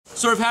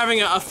sort of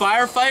having a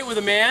firefight with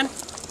a man.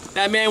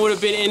 That man would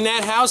have been in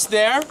that house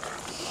there,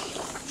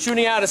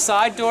 shooting out a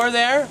side door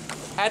there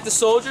at the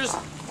soldiers.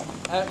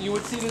 You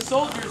would see the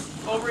soldiers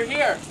over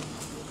here.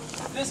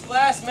 This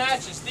glass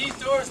matches. These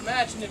doors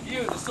match in the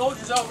view. The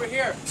soldiers over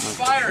here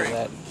firing.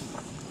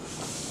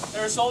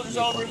 There are soldiers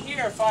over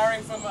here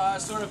firing from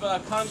sort of a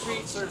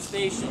concrete sort of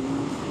station.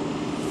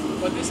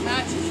 But this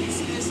matches. You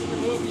see this in the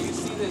movie. You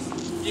see this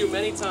view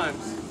many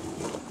times.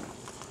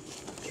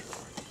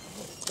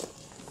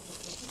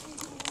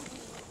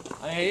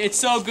 It's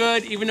so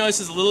good, even though this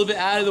is a little bit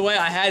out of the way,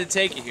 I had to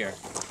take it here.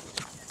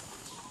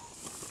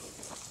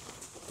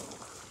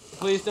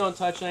 Please don't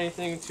touch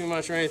anything too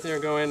much or anything or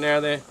go in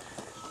there.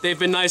 They've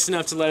been nice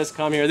enough to let us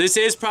come here. This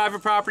is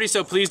private property,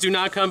 so please do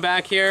not come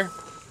back here.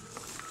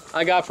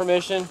 I got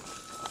permission.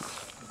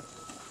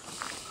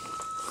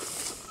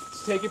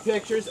 Take your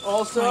pictures.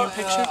 Also,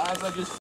 as I just